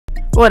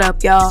What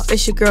up, y'all?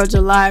 It's your girl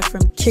July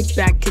from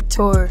Kickback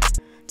Couture.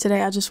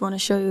 Today I just want to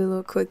show you a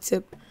little quick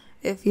tip.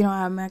 If you don't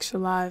have Max for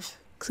Live,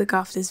 click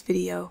off this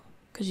video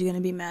because you're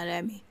going to be mad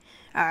at me.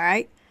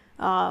 Alright?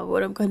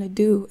 What I'm going to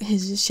do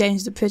is just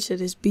change the pitch of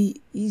this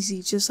beat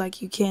easy, just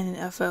like you can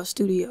in FL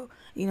Studio.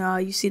 You know,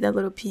 you see that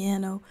little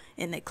piano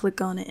and they click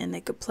on it and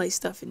they could play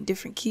stuff in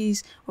different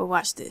keys. Well,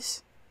 watch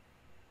this.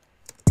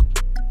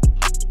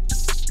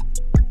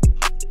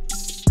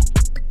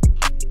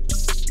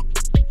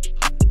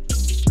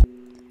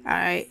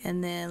 Alright,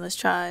 and then let's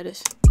try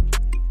this.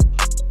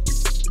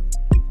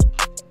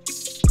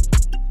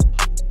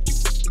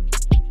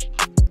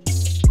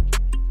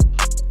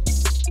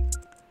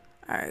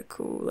 Alright,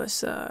 cool.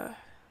 Let's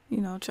you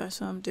know, try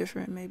something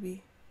different,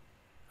 maybe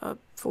up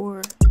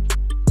 4.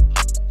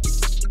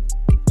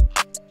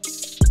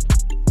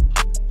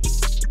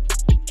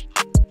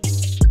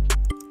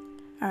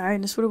 Alright,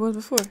 that's what it was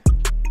before.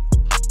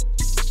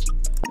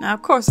 Now,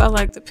 of course, I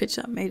like the pitch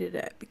I made it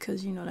at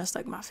because, you know, that's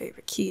like my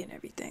favorite key and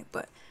everything.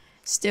 But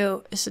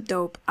still, it's a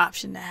dope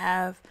option to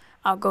have.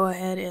 I'll go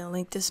ahead and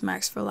link this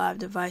Max for Live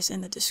device in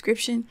the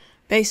description.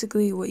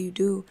 Basically, what you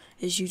do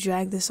is you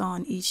drag this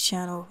on each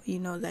channel, you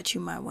know, that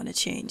you might want to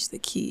change the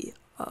key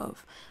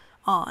of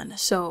on.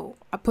 So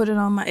I put it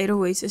on my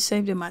 808s. It's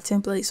saved in my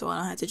template, so I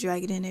don't have to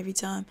drag it in every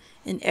time.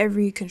 And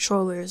every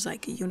controller is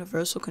like a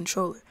universal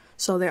controller.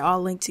 So they're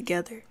all linked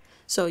together.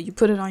 So you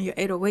put it on your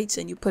 808s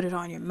and you put it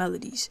on your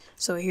melodies.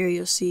 So here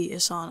you'll see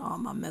it's on all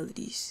my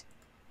melodies,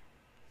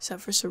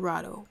 except for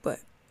Serato,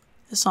 but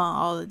it's on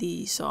all of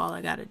these. So all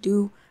I gotta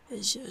do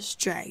is just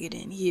drag it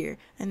in here.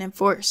 And then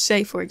for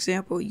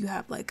example, you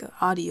have like an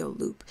audio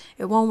loop.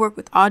 It won't work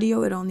with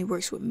audio, it only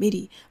works with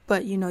MIDI.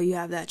 But you know, you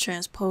have that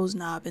transpose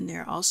knob in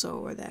there also,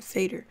 or that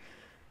fader.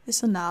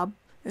 It's a knob,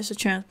 it's a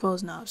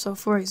transpose knob. So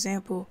for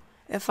example,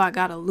 if I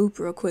got a loop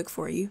real quick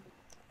for you.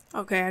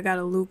 Okay, I got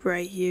a loop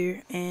right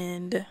here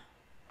and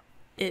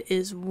it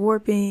is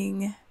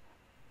warping.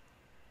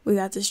 We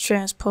got this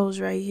transpose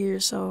right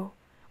here, so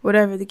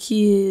whatever the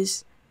key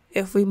is,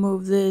 if we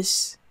move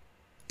this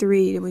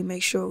 3, then we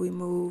make sure we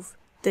move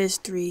this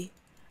 3,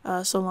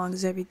 so long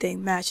as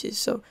everything matches.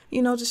 So,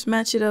 you know, just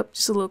match it up.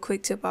 Just a little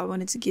quick tip I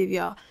wanted to give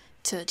y'all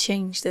to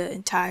change the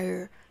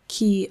entire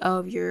key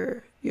of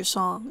your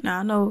song. Now,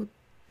 I know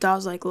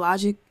DAWs like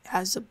Logic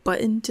has a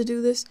button to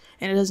do this,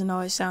 and it doesn't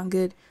always sound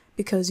good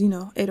because, you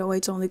know,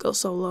 808s only go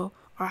so low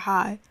or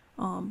high.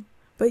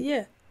 But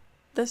yeah,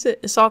 that's it.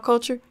 It's all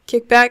culture.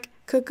 Kick back,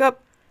 cook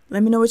up.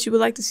 Let me know what you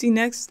would like to see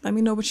next. Let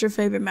me know what your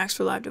favorite Max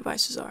for Live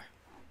devices are.